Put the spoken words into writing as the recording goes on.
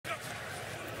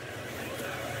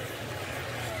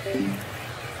Here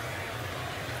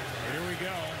we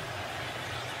go.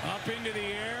 Up into the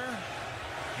air,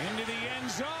 into the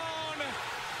end zone,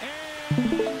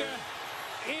 and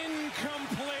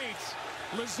incomplete.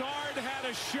 Lazard had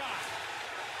a shot.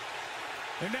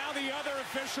 And now the other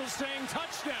official saying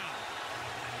touchdown.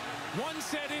 One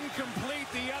said incomplete,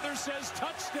 the other says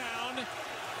touchdown.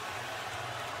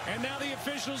 And now the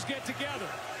officials get together.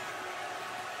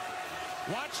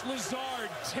 Watch Lazard,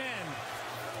 10.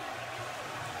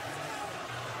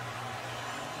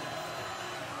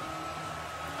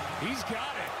 He's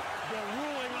got it. The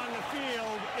ruling on the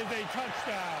field is a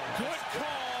touchdown. Good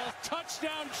call.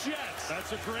 Touchdown Jets.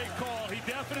 That's a great call. He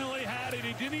definitely had it.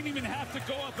 He didn't even have to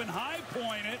go up and high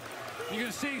point it. You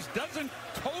can see he doesn't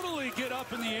totally get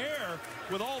up in the air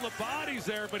with all the bodies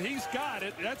there, but he's got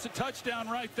it. That's a touchdown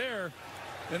right there.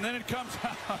 And then it comes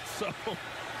out. So,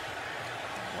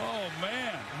 oh,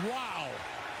 man. Wow.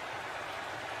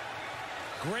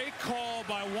 Great call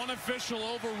by one official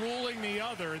overruling the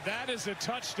other. That is a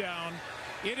touchdown.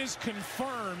 It is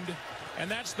confirmed, and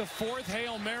that's the 4th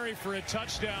Hail Mary for a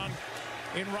touchdown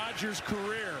in Rodgers'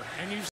 career. And you've